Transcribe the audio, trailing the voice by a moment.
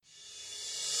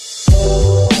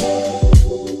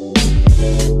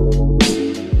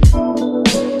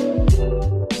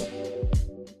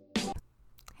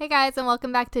guys, and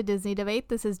welcome back to Disney Debate.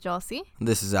 This is Josie.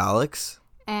 This is Alex.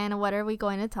 And what are we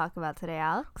going to talk about today,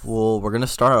 Alex? Well, we're going to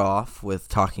start off with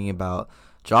talking about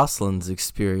Jocelyn's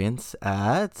experience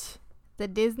at the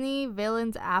Disney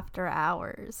Villains After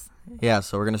Hours. Yeah,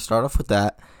 so we're going to start off with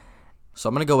that. So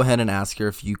I'm going to go ahead and ask her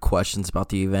a few questions about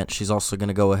the event. She's also going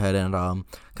to go ahead and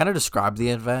kind of describe the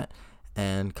event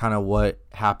and kind of what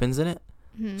happens in it.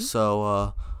 Mm-hmm.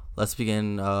 So let's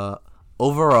begin.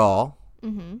 Overall,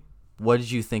 what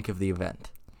did you think of the event?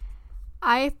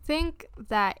 I think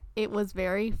that it was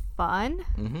very fun.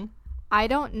 Mm-hmm. I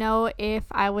don't know if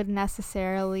I would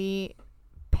necessarily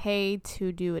pay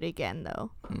to do it again, though.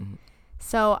 Mm-hmm.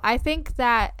 So I think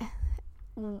that,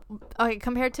 okay,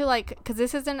 compared to because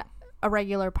this isn't a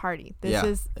regular party.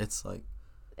 It's like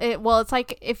it's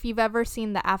like if you've ever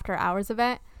seen the After Hours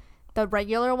event, the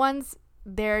regular ones,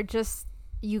 they're just,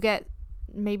 you get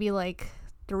maybe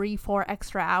 3-4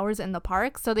 extra hours in the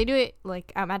park. So they do it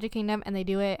at Magic Kingdom, and they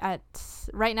do it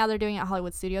right now they're doing it at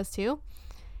Hollywood Studios too.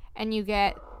 And you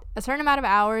get a certain amount of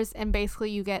hours, and basically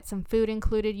you get some food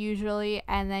included usually,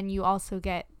 and then you also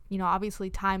get, obviously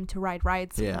time to ride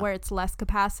rides where it's less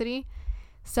capacity.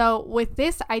 So with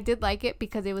this, I did like it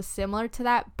because it was similar to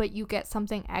that, but you get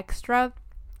something extra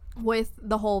with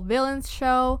the whole villains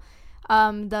show,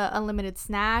 the unlimited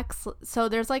snacks. So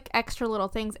there's extra little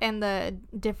things, and the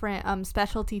different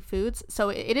specialty foods. So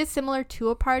it is similar to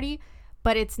a party,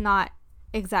 but it's not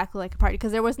exactly like a party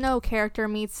because there was no character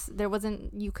meets.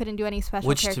 You couldn't do any special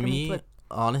Which character to me, meets.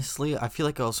 honestly, I feel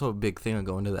like also a big thing of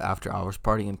going to the after hours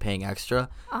party and paying extra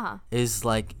is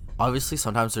obviously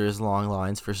sometimes there is long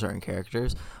lines for certain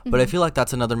characters, but I feel like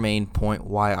that's another main point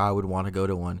why I would want to go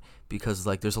to one, because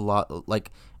there's a lot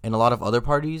in a lot of other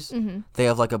parties they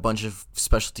have a bunch of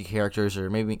specialty characters or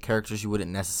maybe characters you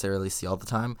wouldn't necessarily see all the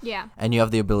time, and you have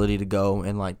the ability to go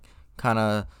and kind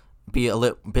of be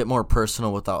a bit more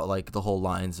personal without the whole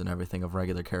lines and everything of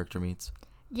regular character meets.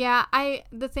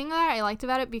 The thing that I liked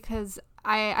about it, because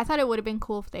I thought it would have been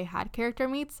cool if they had character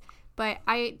meets, but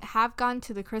I have gone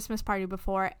to the Christmas party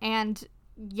before, and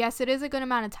yes, it is a good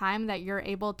amount of time that you're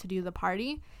able to do the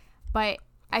party, but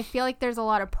I feel like there's a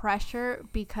lot of pressure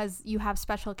because you have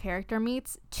special character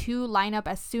meets to line up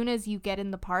as soon as you get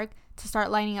in the park, to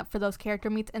start lining up for those character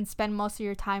meets and spend most of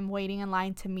your time waiting in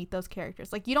line to meet those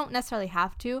characters. You don't necessarily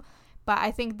have to, but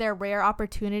I think they're rare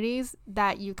opportunities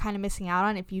that you're kind of missing out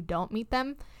on if you don't meet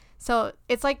them. So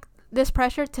it's this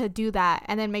pressure to do that,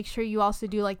 and then make sure you also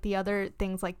do the other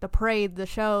things like the parade, the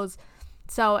shows.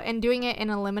 So, and doing it in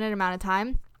a limited amount of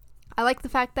time. I like the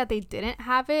fact that they didn't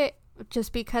have it,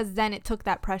 just because then it took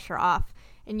that pressure off,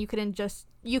 and you could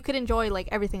enjoy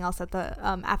everything else that the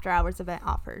after hours event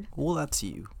offered. Well, that's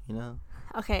you know.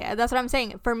 Okay, that's what I'm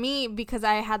saying. For me, because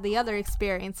I had the other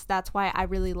experience, that's why I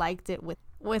really liked it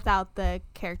without the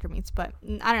character meets. But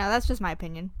I don't know. That's just my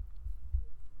opinion.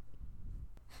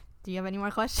 Do you have any more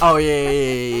questions? Oh, yeah.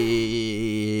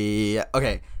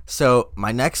 Okay, so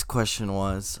my next question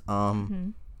was,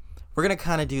 we're going to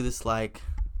kind of do this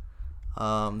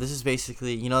this is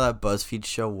basically, that BuzzFeed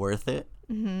show Worth It?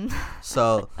 Mm-hmm.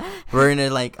 So we're going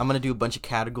to, I'm going to do a bunch of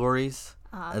categories,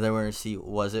 and then we're going to see,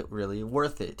 was it really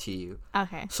worth it to you?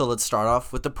 Okay. So let's start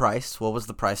off with the price. What was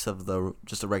the price of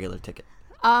just a regular ticket?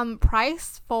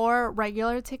 Price for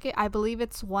regular ticket, I believe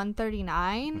it's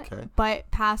 $139. Okay. But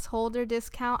pass holder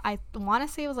discount, I want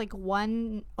to say it was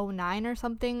 $109 or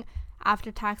something.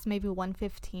 After tax, maybe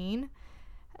 $115.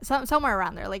 Somewhere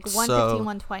around there,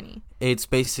 $115, $120. It's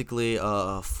basically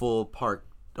a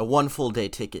one full day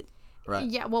ticket, right?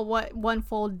 Yeah. Well, what one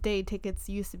full day tickets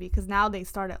used to be, because now they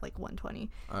start at $120.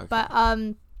 Okay. But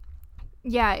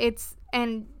yeah,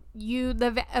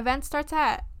 the event starts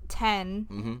at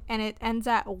 10 and it ends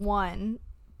at 1,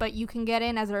 but you can get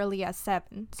in as early as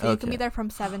 7, so you can be there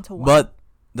from 7 to 1. But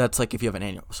that's if you have an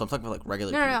annual, so I'm talking about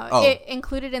regular. No. Oh. It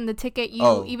included in the ticket.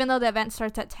 Even though the event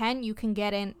starts at 10, you can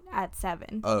get in at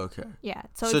 7. Oh, okay. Yeah.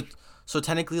 So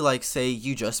technically, say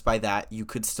you just buy that, you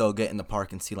could still get in the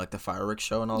park and see the fireworks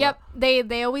show and all yep, that. Yep.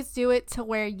 They always do it to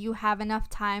where you have enough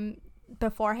time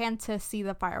beforehand to see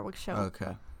the fireworks show.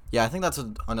 Okay. Yeah, I think that's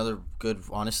another good,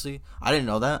 honestly. I didn't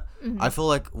know that. I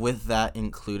feel with that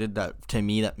included, that to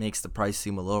me, that makes the price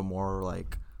seem a little more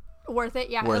worth it.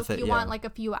 Yeah. If you want a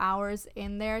few hours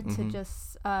in there to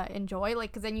just enjoy,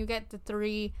 because then you get the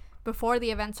 3 before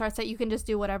the event starts that you can just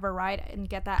do whatever ride and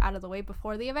get that out of the way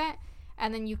before the event.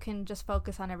 And then you can just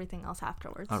focus on everything else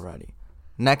afterwards. Alrighty.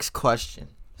 Next question.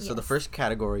 So yes. The first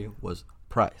category was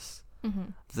price.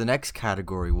 The next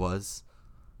category was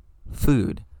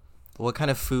food. What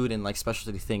kind of food and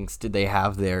specialty things did they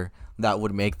have there that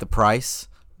would make the price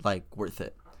worth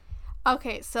it?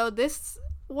 Okay, so this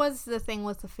was the thing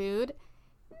with the food.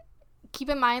 keep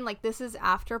in mind, like, this is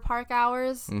after park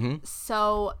hours.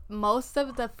 So most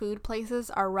of the food places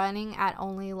are running at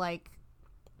only, like,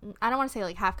 I don't want to say,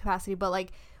 like, half capacity, but,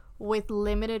 like, with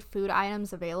limited food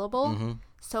items available.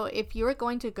 So if you're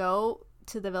going to go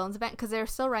to the Villains event, because they're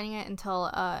still running it until,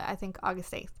 I think,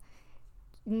 August 8th,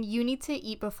 you need to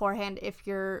eat beforehand. If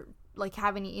you're, like,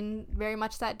 haven't eaten very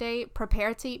much that day,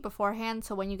 prepare to eat beforehand,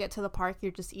 so when you get to the park,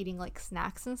 you're just eating, like,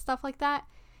 snacks and stuff like that.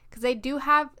 Because they do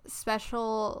have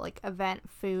special, like, event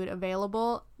food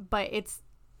available, but it's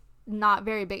not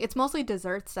very big. It's mostly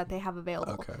desserts that they have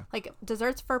available. Okay. Like,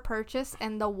 desserts for purchase,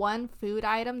 and the one food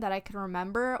item that I can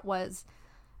remember was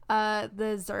the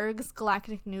Zerg's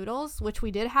Galactic Noodles, which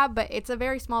we did have, but it's a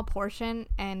very small portion,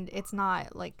 and it's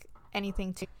not, like,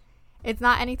 anything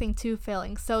too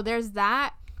filling. So there's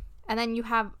that. And then you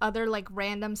have other, like,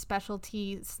 random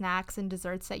specialty snacks and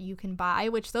desserts that you can buy,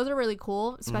 which those are really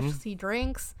cool. Specialty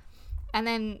drinks. And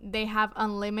then they have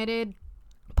unlimited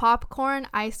popcorn,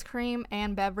 ice cream,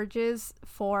 and beverages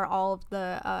for all of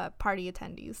the party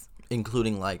attendees.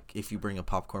 Including, like, if you bring a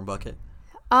popcorn bucket?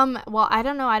 Well, I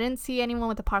don't know. I didn't see anyone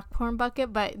with a popcorn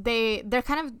bucket, but they're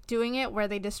kind of doing it where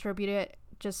they distribute it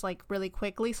just, like, really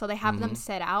quickly. So they have them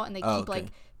set out, and they keep, like,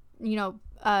 you know,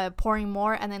 pouring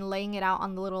more and then laying it out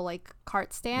on the little, like,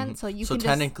 cart stand. So you can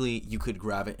technically you could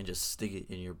grab it and just stick it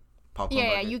in your popcorn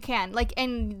bucket. Yeah, you can. Like,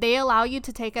 and they allow you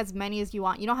to take as many as you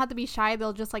want. You don't have to be shy.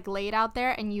 They'll just, like, lay it out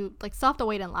there, and you, like, still have to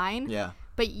wait in line. Yeah.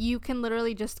 But you can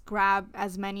literally just grab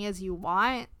as many as you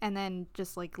want and then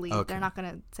just, like, leave. Okay. They're not going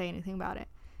to say anything about it.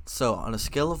 So on a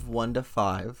scale of 1 to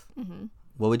 5,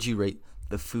 what would you rate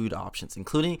the food options,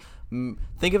 including,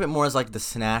 think of it more as, like, the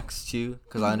snacks too,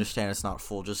 because I understand it's not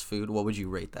full just food. What would you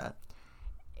rate that?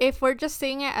 If we're just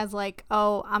seeing it as, like,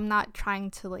 oh, I'm not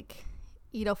trying to, like,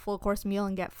 eat a full course meal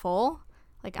and get full,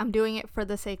 like, I'm doing it for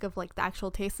the sake of, like, the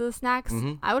actual taste of the snacks,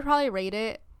 I would probably rate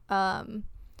it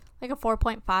like a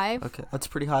 4.5. Okay, that's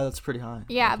pretty high.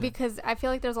 Yeah, okay. Because I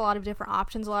feel like there's a lot of different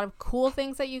options, a lot of cool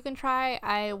things that you can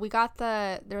try. We got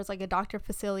there's, like, a Dr.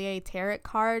 Facilier tarot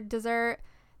card dessert.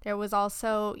 There was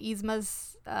also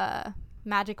Yzma's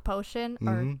magic potion,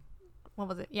 or what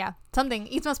was it? Yeah, something.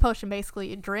 Yzma's potion,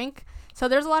 basically, a drink. So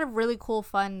there's a lot of really cool,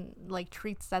 fun, like,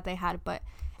 treats that they had.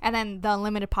 And then the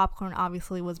unlimited popcorn,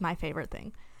 obviously, was my favorite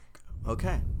thing.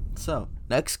 Okay, so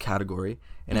next category,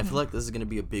 and I feel like this is going to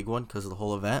be a big one because of the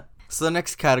whole event. So the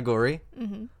next category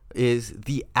is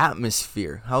the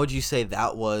atmosphere. How would you say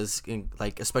that was,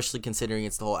 like, especially considering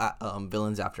it's the whole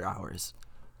Villains After Hours?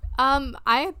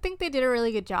 I think they did a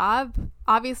really good job.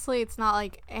 Obviously, it's not,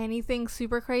 like, anything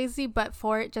super crazy, but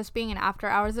for it just being an after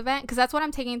hours event, because that's what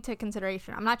I'm taking into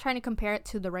consideration. I'm not trying to compare it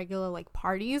to the regular, like,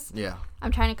 parties. Yeah.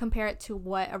 I'm trying to compare it to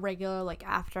what a regular, like,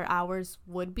 after hours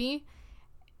would be.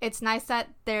 It's nice that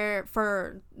they're,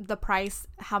 for the price,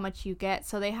 how much you get.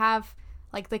 So they have,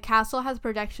 like, the castle has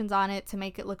projections on it to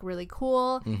make it look really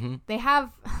cool. They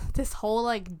have this whole,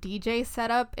 like, DJ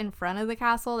setup in front of the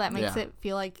castle that makes it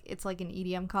feel like it's, like, an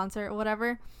EDM concert or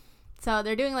whatever. So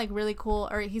they're doing, like, really cool,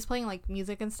 or he's playing, like,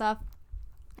 music and stuff.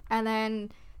 And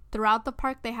then throughout the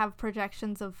park, they have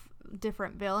projections of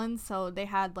different villains. So they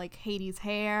had, like, Hades'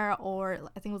 hair, or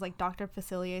I think it was, like, Dr.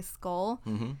 Facilier's skull.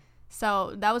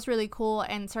 So that was really cool.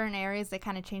 And certain areas, they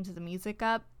kind of changed the music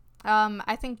up.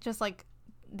 I think just, like,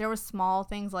 there were small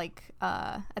things, like,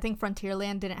 I think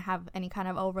Frontierland didn't have any kind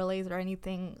of overlays or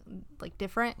anything, like,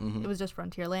 different. It was just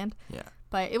Frontierland. Yeah.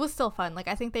 But it was still fun. Like,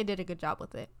 I think they did a good job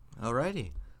with it.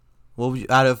 Alrighty. What would you,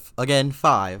 out of, again,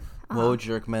 5, what would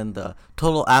you recommend the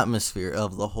total atmosphere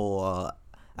of the whole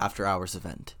After Hours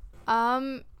event?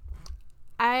 Because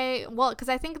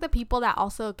I think the people that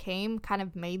also came kind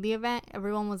of made the event.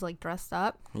 Everyone was, like, dressed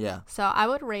up. Yeah. So I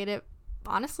would rate it,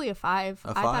 honestly, a 5.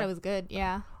 I thought it was good.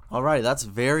 Yeah. Alrighty, that's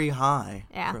very high.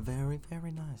 Yeah. Very,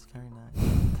 very nice. Very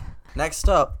nice. Next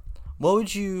up, what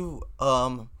would you,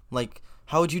 like,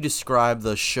 how would you describe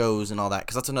the shows and all that?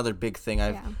 Because that's another big thing.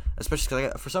 Especially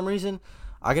because for some reason,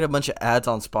 I get a bunch of ads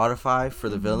on Spotify for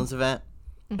the Villains event.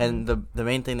 And the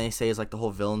main thing they say is, like, the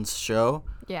whole Villains show.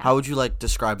 Yeah. How would you, like,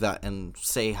 describe that and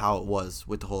say how it was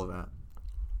with the whole event?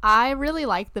 I really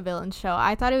liked the Villains show.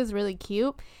 I thought it was really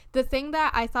cute. The thing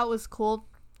that I thought was cool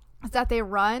is that they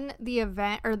run the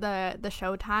event, or the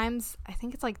show times, I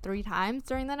think it's, like, 3 times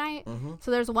during the night.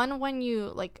 So there's one when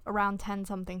you, like, around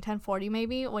 10:40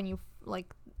 maybe, when you,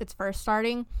 like, it's first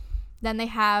starting. Then they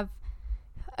have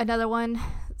another one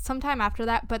sometime after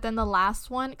that, but then the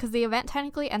last one, because the event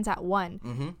technically ends at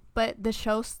 1, but the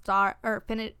show starts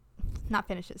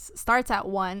at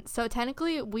 1, so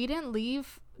technically we didn't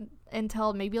leave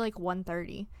until maybe, like,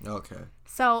 1:30. Okay.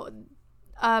 So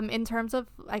in terms of,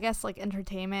 I guess, like,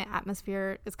 entertainment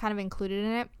atmosphere is kind of included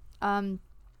in it.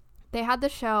 they had the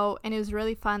show, and it was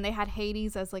really fun. They had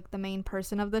Hades as like the main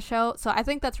person of the show, so I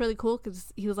think that's really cool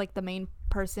because he was like the main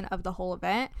person of the whole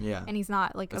event. Yeah, and he's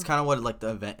not like it's kind of what like the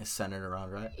event is centered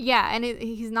around, right? Yeah, and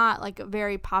he's not like a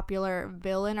very popular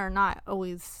villain, or not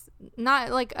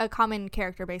like a common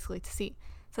character basically to see.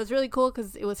 So it's really cool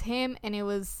because it was him, and it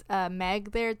was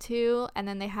Meg there too, and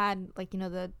then they had like, you know,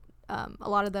 the a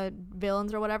lot of the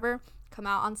villains or whatever come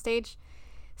out on stage.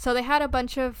 So they had a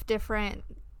bunch of different,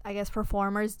 I guess,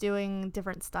 performers doing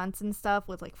different stunts and stuff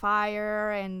with like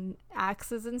fire and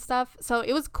axes and stuff. So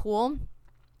it was cool.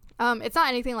 It's not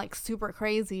anything like super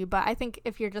crazy, but I think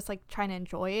if you're just like trying to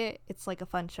enjoy it, it's like a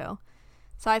fun show.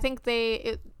 So I think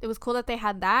it was cool that they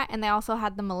had that, and they also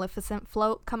had the Maleficent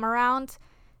float come around,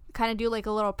 kind of do like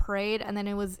a little parade, and then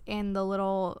it was in the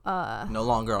little No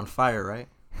longer on fire, right?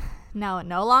 No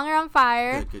longer on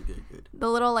fire. Good. The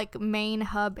little like main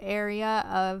hub area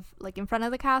of like in front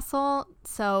of the castle.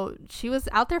 So she was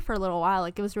out there for a little while.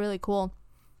 Like, it was really cool.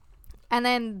 And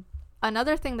then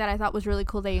another thing that I thought was really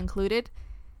cool they included,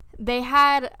 they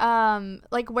had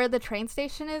like where the train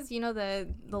station is, you know, the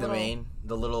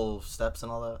little steps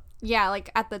and all that. Yeah, like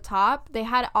at the top they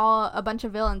had a bunch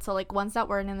of villains. So like ones that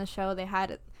weren't in the show, they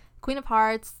had Queen of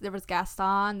Hearts, there was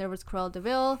Gaston, there was Cruella de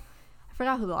Vil. I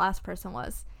forgot who the last person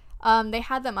was. They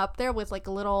had them up there with like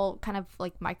a little kind of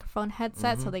like microphone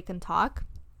headset so they can talk.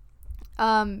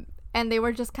 And they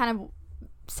were just kind of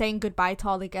saying goodbye to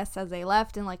all the guests as they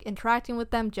left, and like interacting with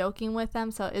them, joking with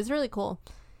them. So it was really cool.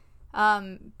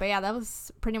 But yeah, that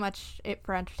was pretty much it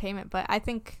for entertainment. But I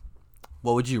think...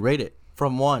 What would you rate it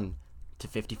from 1 to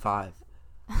 55?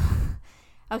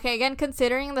 Okay, again,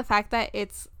 considering the fact that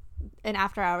it's an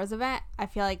after hours event, I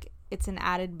feel like it's an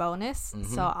added bonus.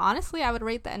 So honestly, I would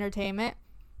rate the entertainment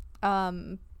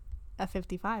a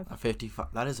 55. A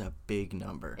 55. That is a big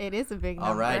number. It is a big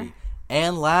number. Alrighty.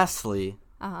 And lastly,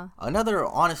 another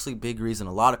honestly big reason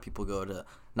a lot of people go to,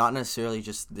 not necessarily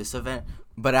just this event,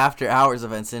 but after hours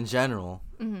events in general.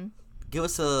 Give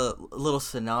us a little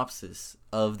synopsis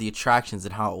of the attractions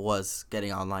and how it was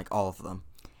getting on like all of them.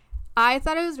 I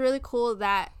thought it was really cool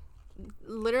that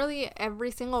literally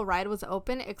every single ride was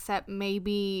open except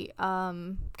maybe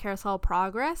Carousel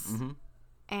Progress.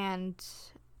 And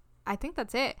I think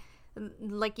that's it.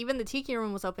 Like, even the Tiki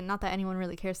Room was open. Not that anyone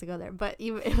really cares to go there, but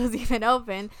it was even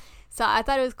open. So I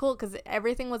thought it was cool because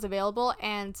everything was available,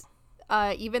 and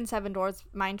even Seven Dwarfs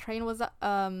Mine Train was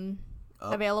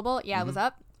available. Yeah, it was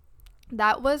up.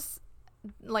 That was,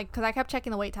 like, because I kept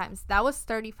checking the wait times. That was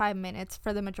 35 minutes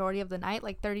for the majority of the night,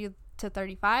 like 30 to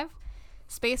 35.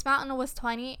 Space Mountain was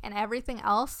 20, and everything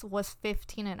else was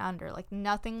 15 and under. Like,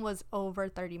 nothing was over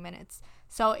 30 minutes.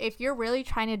 So if you're really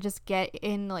trying to just get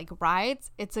in like rides,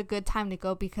 it's a good time to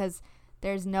go because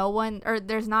there's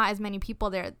not as many people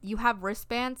there. You have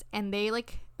wristbands, and they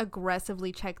like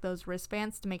aggressively check those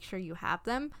wristbands to make sure you have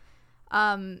them.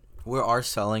 We are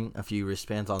selling a few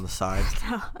wristbands on the side.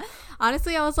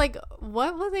 Honestly, I was like,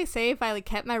 what would they say if I like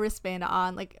kept my wristband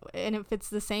on, like, and if it's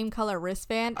the same color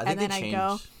wristband, and then I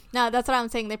go. No, that's what I'm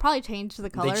saying. They probably changed the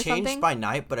color or something. They changed by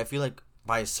night, but I feel like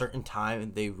by a certain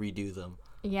time they redo them.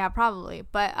 Yeah, probably.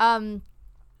 But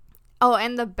oh,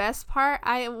 and the best part,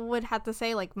 I would have to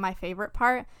say, like, my favorite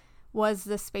part was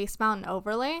the Space Mountain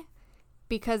overlay,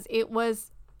 because it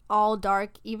was all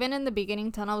dark. Even in the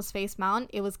beginning tunnel of Space Mountain,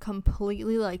 it was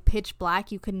completely like pitch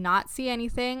black. You could not see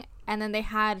anything. And then they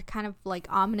had kind of like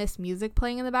ominous music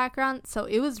playing in the background. So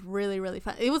it was really, really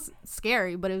fun. It was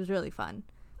scary, but it was really fun.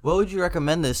 What would you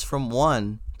recommend this from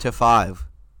 1 to 5?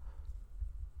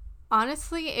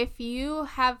 Honestly, if you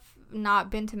have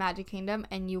not been to Magic Kingdom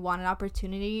and you want an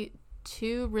opportunity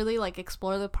to really like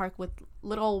explore the park with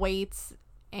little waits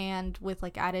and with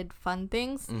like added fun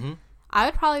things, I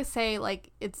would probably say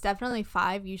like it's definitely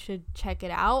 5. You should check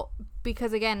it out,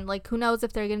 because again, like, who knows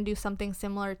if they're gonna do something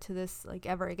similar to this like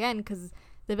ever again, because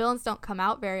the villains don't come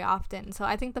out very often. So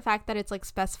I think the fact that it's like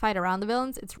specified around the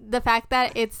villains, it's the fact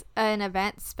that it's an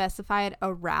event specified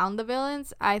around the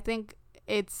villains, I think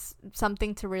it's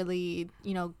something to really,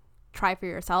 you know, try for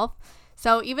yourself.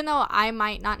 So even though I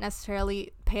might not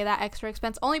necessarily pay that extra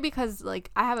expense, only because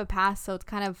like I have a pass, so it's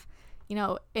kind of, you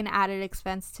know, an added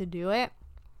expense to do it.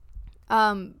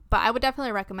 But I would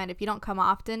definitely recommend, if you don't come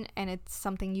often and it's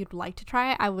something you'd like to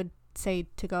try, I would say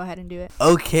to go ahead and do it.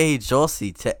 Okay,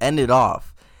 Josie, to end it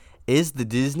off, is the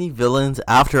Disney Villains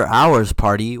After Hours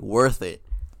Party worth it?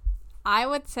 I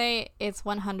would say it's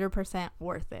 100%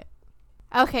 worth it.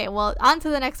 Okay, well, on to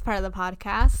the next part of the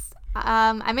podcast.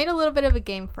 I made a little bit of a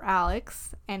game for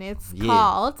Alex, and it's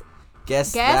called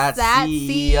Guess That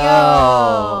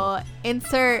CEO.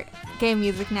 Insert game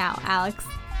music now, Alex.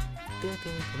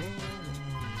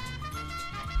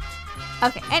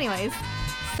 Okay, anyways.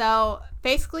 So,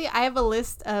 basically, I have a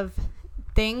list of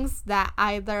things that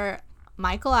either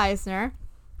Michael Eisner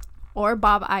or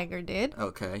Bob Iger did.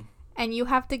 Okay. And you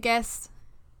have to guess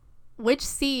which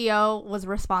CEO was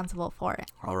responsible for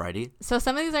it. Alrighty. So,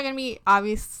 some of these are going to be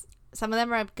obvious. Some of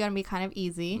them are going to be kind of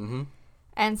easy. Mm-hmm.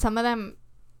 And some of them,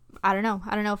 I don't know.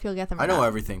 I don't know if you'll get them or I know not.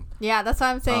 everything. Yeah, that's what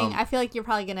I'm saying. I feel like you're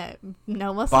probably going to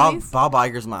know most of these. Bob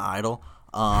Iger's my idol.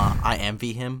 I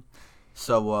envy him.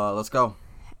 So, let's go.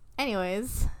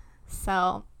 Anyways,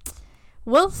 so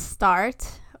we'll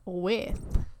start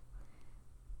with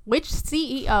which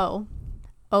CEO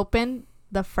opened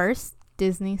the first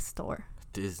Disney store?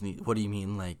 Disney. What do you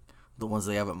mean? Like the ones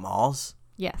they have at malls?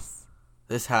 Yes.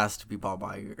 This has to be Bob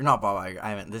Iger. Not Bob Iger.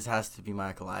 I mean, this has to be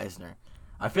Michael Eisner.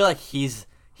 I feel like he's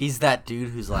that dude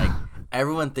who's like,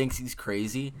 everyone thinks he's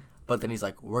crazy, but then he's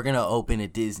like, we're going to open a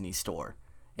Disney store.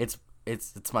 It's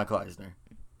Michael Eisner.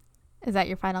 Is that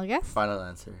your final guess? Final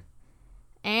answer.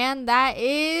 And that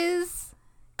is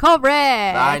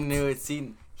correct. I knew it.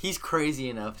 See, he's crazy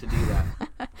enough to do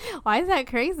that. Why is that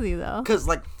crazy though? Because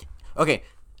like, okay,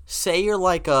 say you're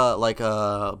like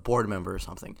a board member or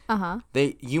something.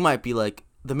 You might be like,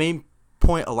 the main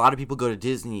point a lot of people go to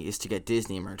Disney is to get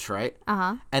Disney merch, right?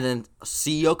 And then a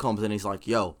CEO comes in and he's like,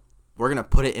 yo, we're gonna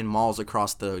put it in malls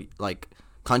across the like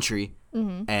country.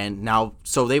 And now,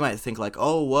 so they might think like,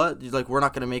 oh, what? Like, we're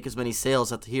not gonna make as many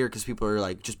sales at here because people are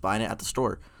like just buying it at the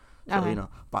store. So you know,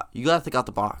 but you gotta think out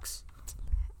the box.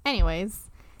 Anyways,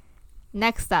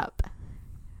 next up,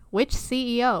 which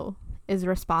CEO is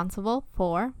responsible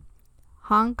for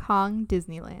Hong Kong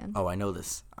Disneyland? Oh, I know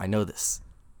this.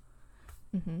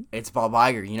 It's Bob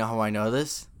Iger. You know how I know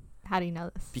this? How do you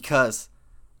know this? Because,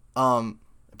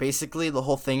 basically the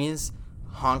whole thing is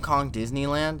Hong Kong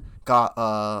Disneyland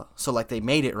got so like they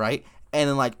made it, right? And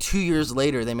then like 2 years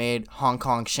later they made Hong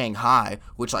Kong Shanghai,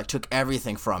 which like took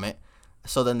everything from it.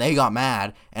 So then they got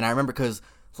mad, and I remember because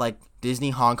like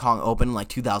Disney Hong Kong opened in like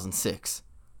 2006.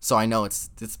 So I know it's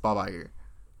Bob Iger.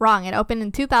 Wrong. It opened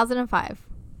in 2005.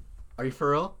 Are you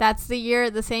for real? That's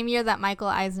the same year that Michael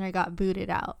Eisner got booted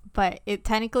out. But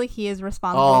technically he is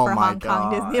responsible for Hong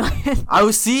Kong Disneyland. I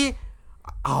was see.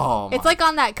 Oh, it's like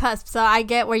on that cusp, so I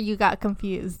get where you got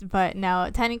confused, but no,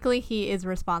 technically he is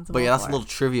responsible. But yeah, that's a little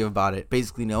trivia about it.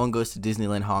 Basically, no one goes to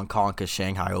Disneyland Hong Kong because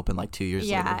Shanghai opened like 2 years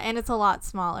later. Yeah, and it's a lot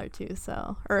smaller too.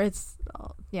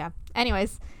 Yeah.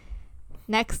 Anyways,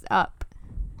 next up,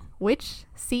 which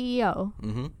CEO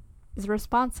is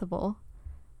responsible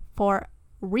for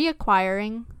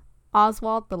reacquiring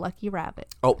Oswald the Lucky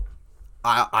Rabbit? Oh,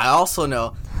 I also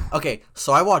know. Okay,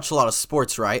 so I watch a lot of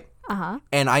sports, right?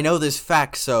 And I know this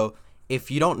fact. So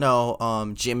if you don't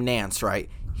know Jim Nance, right?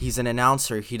 He's an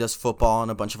announcer. He does football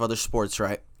and a bunch of other sports,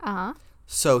 right?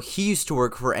 So he used to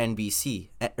work for NBC,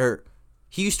 or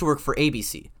he used to work for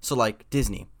ABC. So like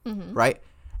Disney, right?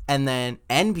 And then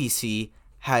NBC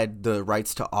had the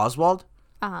rights to Oswald.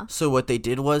 So what they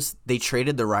did was they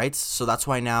traded the rights. So that's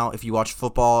why now if you watch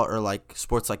football or like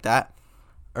sports like that,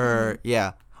 or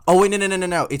yeah. Oh wait,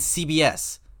 no. It's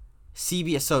CBS.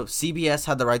 So CBS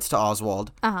had the rights to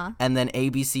Oswald, and then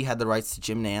ABC had the rights to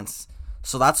Jim Nance.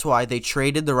 So that's why they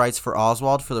traded the rights for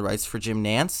Oswald for the rights for Jim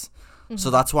Nance. So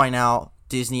that's why now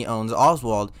Disney owns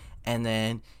Oswald. And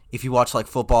then if you watch like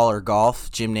football or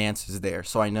golf, Jim Nance is there.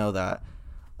 So I know that.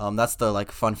 That's the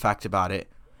like fun fact about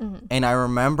it. And I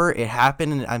remember it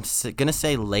happened in, I'm gonna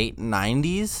say late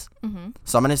 90s.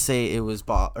 So I'm gonna say it was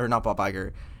not Bob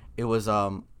Iger. It was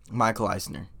Michael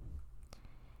Eisner.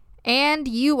 And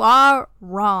you are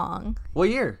wrong. What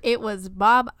year? It was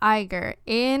Bob Iger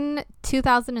in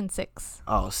 2006.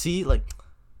 Oh, see, like,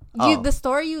 the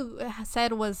story you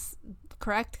said was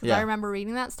correct because I remember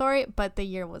reading that story, but the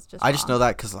year was just. I just know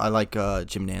that because I like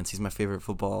Jim Nance. He's my favorite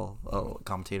football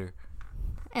commentator.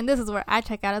 And this is where I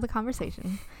check out of the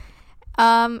conversation.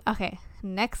 Okay,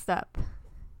 next up,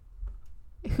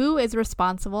 who is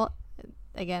responsible?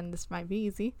 Again, this might be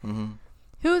easy.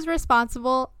 Who is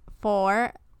responsible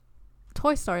for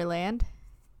Toy Story Land,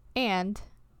 and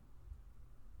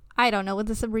I don't know what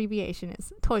this abbreviation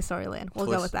is. Toy Story Land. We'll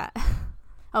go with that.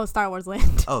 Oh, Star Wars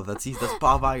Land. Oh, that's easy. That's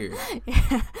Bob Iger.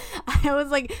 Yeah. I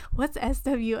was like, what's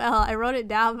SWL? I wrote it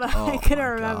down, but I couldn't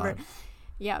remember.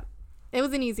 Yeah. It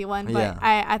was an easy one, but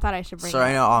I thought I should bring it. So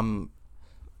I know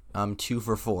I'm 2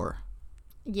 for 4.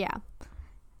 Yeah.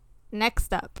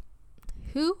 Next up,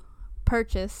 who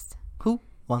purchased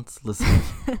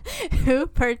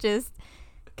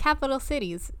Capital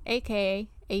Cities, aka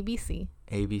ABC?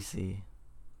 ABC.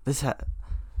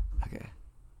 Okay.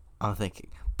 I'm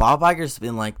thinking Bob Iger's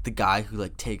been like the guy who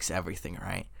like takes everything,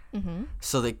 right?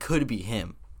 So they could be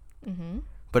him.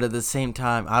 But at the same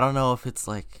time, I don't know if it's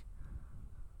like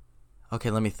Okay,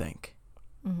 let me think.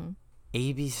 Mm-hmm.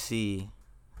 ABC,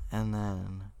 and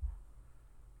then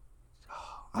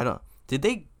I don't. Did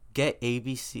they get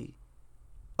ABC?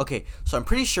 Okay, so I'm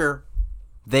pretty sure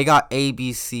they got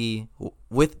ABC.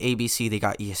 With ABC, they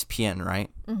got ESPN, right?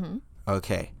 Mm-hmm.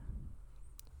 Okay.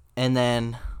 And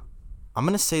then I'm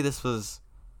gonna say this was.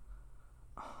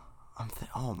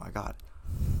 Oh my god,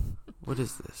 what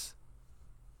is this?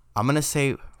 I'm gonna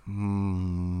say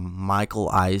Michael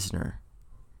Eisner.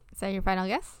 Is that your final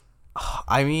guess?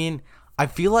 I mean, I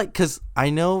feel like, because I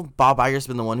know Bob Iger's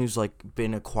been the one who's like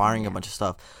been acquiring a bunch of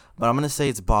stuff, but I'm gonna say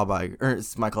it's Bob Iger, or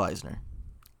it's Michael Eisner.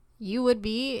 You would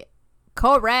be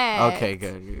correct. Okay,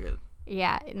 good.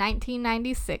 Yeah,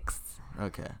 1996.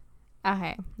 Okay.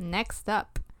 Okay, next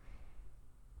up.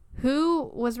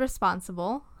 Who was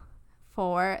responsible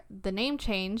for the name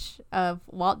change of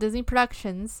Walt Disney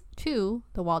Productions to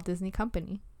the Walt Disney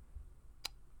Company?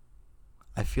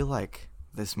 I feel like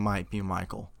this might be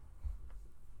Michael.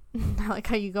 I like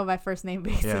how you go by first name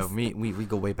basis. Yeah, we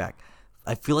go way back.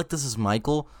 I feel like this is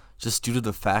Michael just due to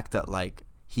the fact that like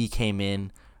he came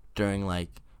in during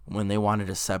like when they wanted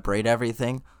to separate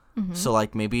everything. Mm-hmm. So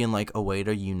like maybe in like a way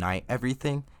to unite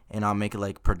everything and not make it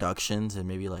like productions and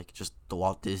maybe like just the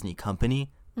Walt Disney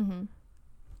Company. Mm-hmm.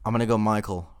 I'm gonna go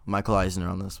Michael Eisner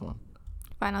on this one.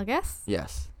 Final guess?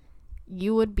 Yes.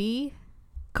 You would be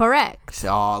correct.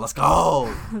 Oh, let's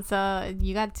go. So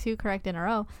you got 2 correct in a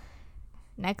row.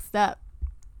 Next up,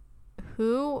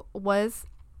 who was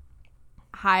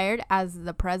hired as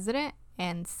the president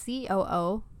and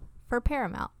COO for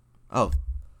Paramount? Oh,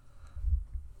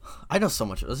 I know so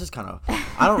much. This is kind of.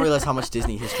 I don't realize how much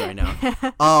Disney history I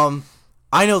know.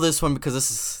 I know this one because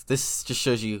this just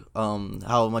shows you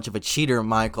how much of a cheater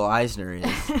Michael Eisner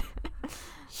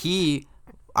is.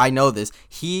 I know this.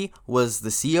 He was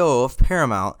the COO of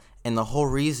Paramount. And the whole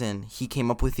reason he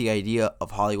came up with the idea of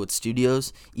Hollywood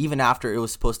Studios, even after it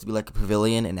was supposed to be like a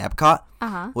pavilion in Epcot,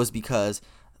 was because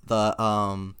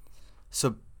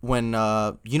so when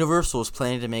Universal was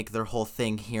planning to make their whole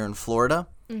thing here in Florida,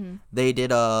 they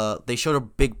showed a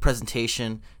big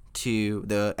presentation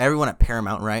to everyone at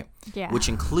Paramount, right? Yeah. Which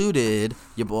included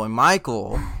your boy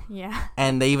Michael. Yeah.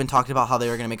 And they even talked about how they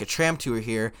were going to make a tram tour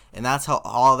here, and that's how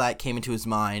all that came into his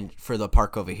mind for the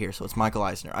park over here. So it's Michael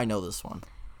Eisner. I know this one.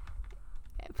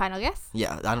 Final guess?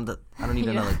 Yeah, I don't need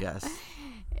another guess.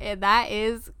 That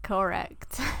is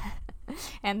correct.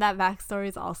 And that backstory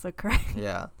is also correct.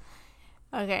 Yeah.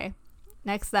 Okay.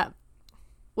 Next up.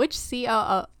 Which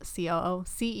CEO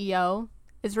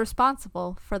is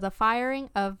responsible for the firing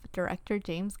of director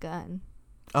James Gunn?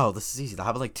 Oh, this is easy. That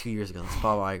happened like 2 years ago. It's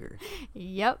Bob Iger.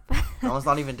 Yep. That one's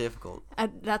not even difficult.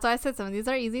 That's why I said some of these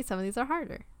are easy, some of these are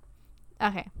harder.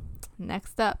 Okay.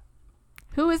 Next up.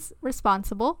 Who is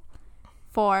responsible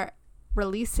for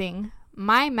releasing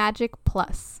My Magic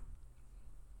Plus?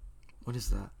 What is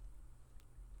that?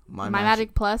 My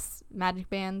Magic Plus, Magic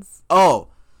Bands. Oh!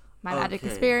 My Magic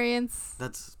Experience.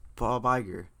 That's Bob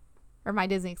Iger. Or My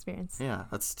Disney Experience. Yeah,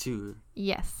 that's 2.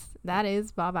 Yes, that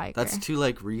is Bob Iger. That's 2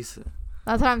 like recent.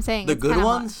 That's what I'm saying. The good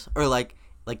ones? Or like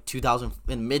 2000,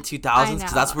 in mid-2000s?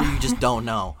 Because that's where you just don't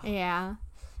know. Yeah.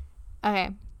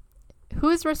 Okay. Who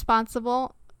is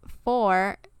responsible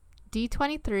for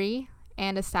D23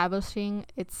 and establishing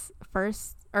its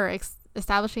first, or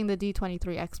establishing the D23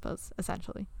 expos,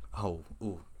 essentially? Oh,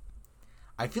 ooh.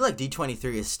 I feel like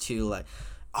D23 is too, like,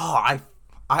 I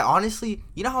honestly,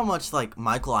 you know how much, like,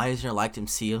 Michael Eisner liked to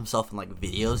see himself in, like,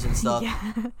 videos and stuff?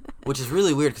 Yeah. Which is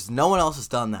really weird because no one else has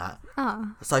done that.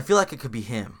 So I feel like it could be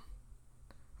him.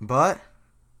 But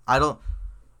I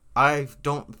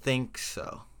don't think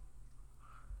so.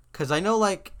 Because I know,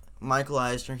 like, Michael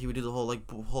Eisner, he would do the whole, like,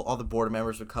 all the board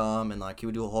members would come and, like, he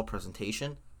would do a whole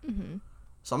presentation. Mm-hmm.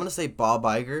 So I'm going to say Bob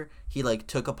Iger, he, like,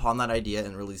 took upon that idea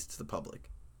and released it to the public.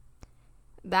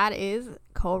 That is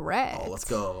correct. Oh, let's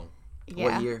go. Yeah.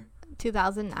 What year?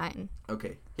 2009.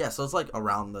 Okay. Yeah, so it's, like,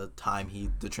 around the time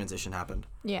the transition happened.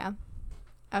 Yeah.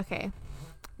 Okay.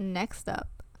 Next up.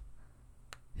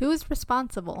 Who is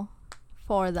responsible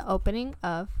for the opening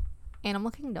of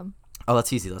Animal Kingdom? Oh,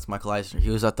 that's easy. That's Michael Eisner. He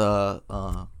was at the,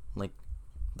 like,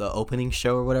 the opening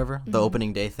show or whatever. Mm-hmm. The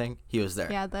opening day thing. He was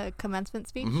there. Yeah, the commencement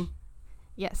speech. Mm-hmm.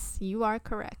 Yes, you are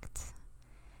correct.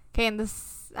 Okay, and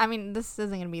this isn't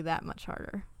going to be that much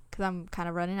harder because I'm kind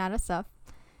of running out of stuff.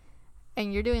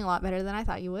 And you're doing a lot better than I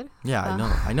thought you would. Yeah, I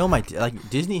know. I know my, like,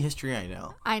 Disney history, I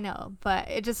know. I know, but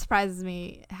it just surprises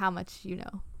me how much you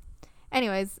know.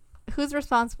 Anyways, who's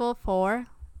responsible for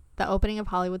the opening of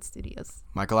Hollywood Studios?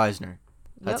 Michael Eisner.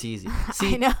 That's easy.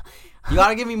 See, I know. You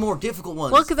gotta give me more difficult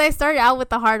ones. Well, because I started out with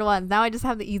the hard ones. Now I just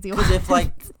have the easy ones. Because if,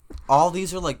 like, all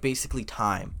these are, like, basically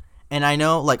time. And I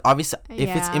know, like, obviously,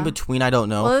 if it's in between, I don't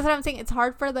know. Well, that's what I'm saying. It's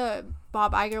hard for the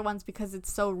Bob Iger ones because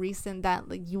it's so recent that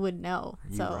like you would know.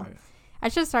 So I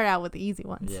should start out with the easy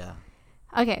ones. Yeah.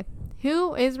 Okay.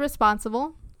 Who is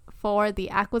responsible for the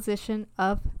acquisition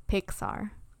of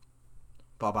Pixar?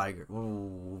 Bob Iger.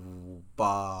 Ooh,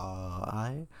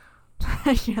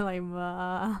 You're like,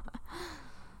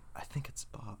 I think it's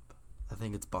Bob. I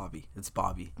think it's Bobby. It's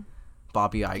Bobby.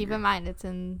 Bobby Iger. Keep in mind, it's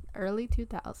in early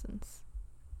 2000s.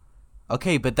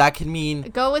 Okay, but that can mean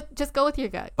go with your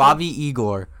gut. Bobby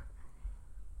Igor.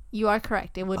 You are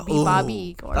correct. It would be Bobby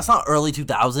Igor. That's not early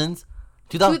 2000s.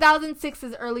 2006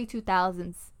 is early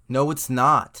 2000s. No, it's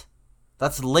not.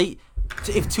 That's late.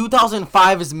 If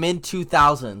 2005 is mid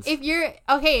 2000s. If you're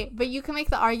okay, but you can make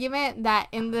the argument that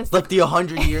in this like the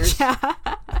 100 years. Yeah.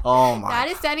 Oh my. That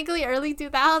is technically early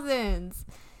 2000s.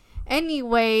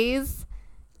 Anyways,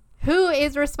 who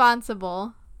is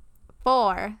responsible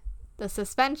for the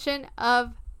suspension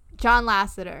of John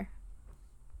Lasseter?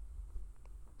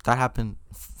 That happened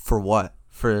for what?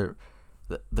 For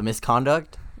the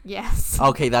misconduct? Yes.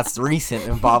 Okay, that's recent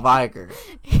in Bob Iger.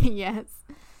 Yes.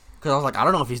 Because I was like, I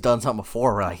don't know if he's done something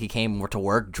before where like he came to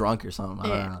work drunk or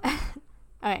something. I don't know.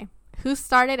 Okay. Who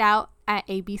started out at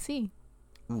ABC?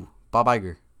 Ooh, Bob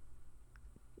Iger.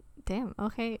 Damn.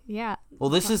 Okay. Yeah.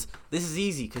 Well, this is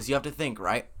easy because you have to think,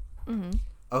 right? Mm-hmm.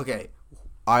 Okay.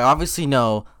 I obviously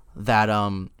know that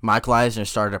Michael Eisner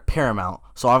started at Paramount,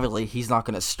 so obviously he's not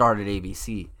going to start at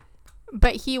ABC.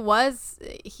 But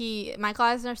Michael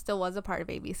Eisner still was a part of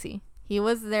ABC. He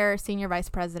was their senior vice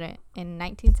president in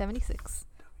 1976.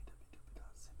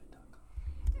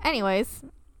 Anyways,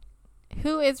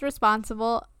 who is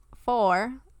responsible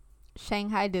for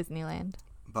Shanghai Disneyland?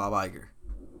 Bob Iger.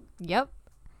 Yep.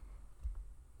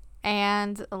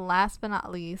 And last but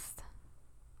not least,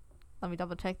 let me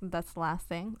double check that that's the last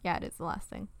thing. Yeah, it is the last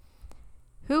thing.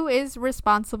 Who is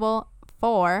responsible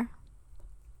for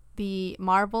the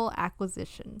Marvel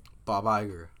acquisition? Bob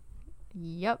Iger.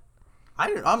 Yep.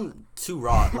 I'm too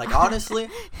raw. Like, honestly,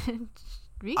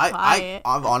 Be quiet.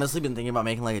 I've honestly been thinking about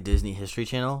making like a Disney History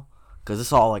Channel because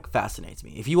this all like fascinates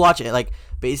me. If you watch it, like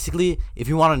basically, if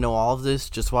you want to know all of this,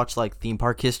 just watch like Theme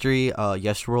Park History,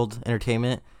 Yes World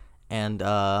Entertainment, and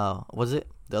what was it?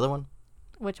 The other one?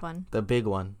 Which one? The big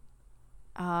one.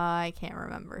 I can't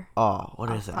remember. Oh,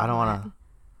 what is it? I don't want to.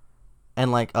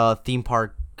 And like Theme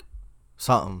Park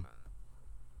something.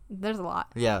 There's a lot.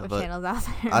 Yeah, of but channels out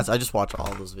there. I just watch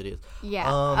all those videos.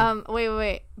 Yeah.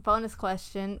 Wait. Bonus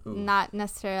question. Ooh. Not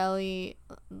necessarily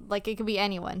like it could be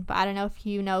anyone, but I don't know if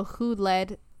you know who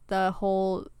led the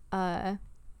whole trying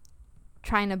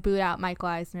to boot out Michael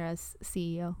Eisner as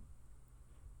CEO.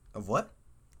 Of what?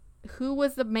 Who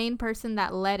was the main person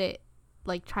that led it,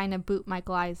 like trying to boot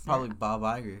Michael Eisner? Probably Bob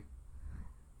Iger.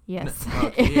 Yes,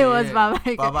 it was Bob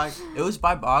Iger. Bob Iger. It was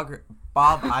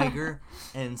Bob Iger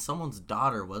and someone's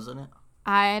daughter, wasn't it?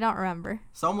 I don't remember.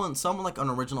 Someone like an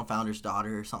original founder's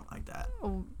daughter or something like that.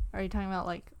 Are you talking about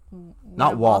like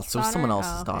not Walt's? It was someone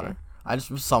else's daughter. It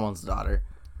was someone's daughter.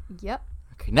 Yep.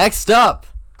 Okay, next up,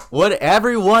 what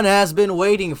everyone has been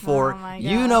waiting for. Oh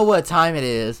you know what time it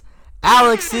is.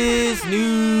 Alex's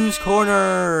News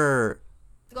Corner.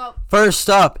 Let's go. First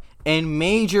up, in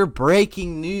major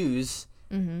breaking news,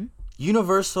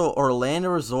 Universal Orlando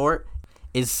Resort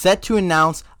is set to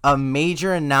announce a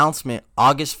major announcement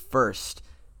August 1st.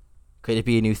 Could it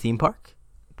be a new theme park?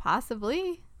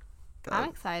 Possibly. I'm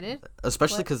excited.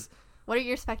 Especially because... What are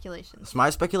your speculations? My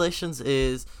speculations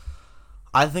is...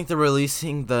 I think they're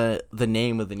releasing the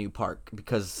name of the new park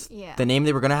because the name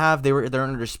they were going to have, they're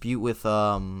under dispute with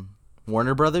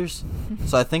Warner Brothers.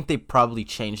 So I think they probably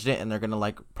changed it and they're going to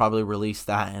like probably release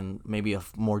that and maybe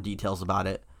more details about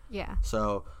it. Yeah.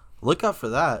 So look out for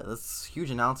that. That's a huge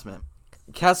announcement.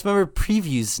 Cast member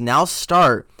previews now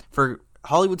start for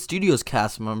Hollywood Studios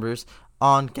cast members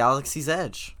on Galaxy's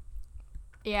Edge.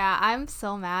 Yeah, I'm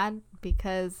so mad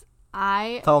because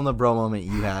Tell them the bro moment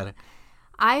you had.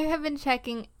 I have been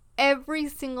checking every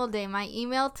single day my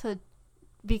email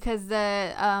because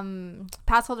the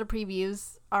pass holder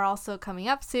previews are also coming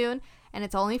up soon, and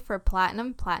it's only for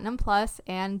Platinum Plus,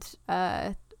 and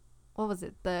what was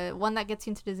it? The one that gets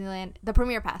you into Disneyland, the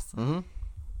Premier Pass. Mm-hmm.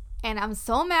 And I'm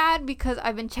so mad because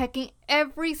I've been checking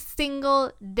every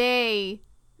single day,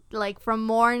 like from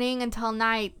morning until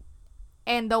night.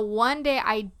 And the one day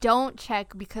I don't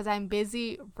check because I'm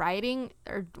busy writing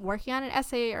or working on an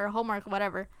essay or homework,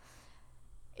 whatever,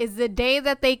 is the day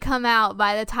that they come out.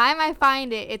 By the time I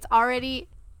find it, it's already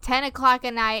 10 o'clock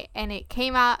at night, and it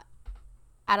came out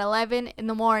at 11 in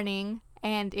the morning,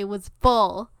 and it was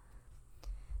full.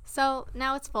 So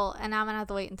now it's full, and now I'm going to have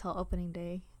to wait until opening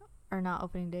day or not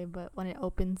opening day, but when it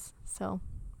opens. So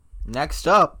next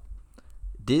up,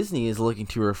 Disney is looking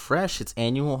to refresh its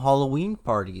annual Halloween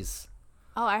parties.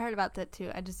 Oh, I heard about that too.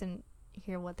 I just didn't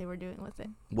hear what they were doing with it.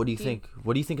 What do you think?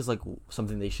 What do you think is like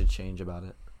something they should change about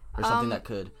it, or something that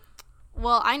could?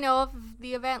 Well, I know of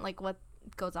the event, like what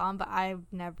goes on, but I've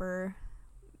never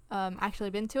actually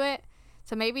been to it.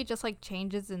 So maybe just like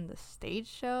changes in the stage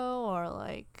show or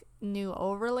like new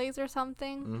overlays or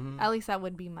something. Mm-hmm. At least that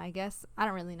would be my guess. I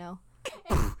don't really know.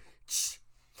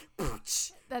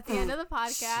 That's the end of the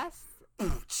podcast.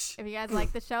 If you guys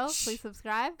like the show, please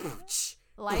subscribe,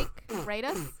 like, rate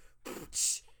us.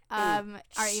 Our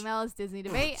email is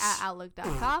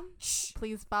disneydebate@outlook.com.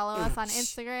 Please follow us on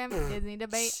Instagram,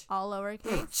 disneydebate, all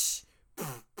lowercase.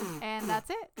 And that's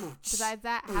it. Besides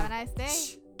that, have a nice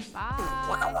day.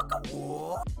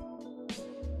 Bye.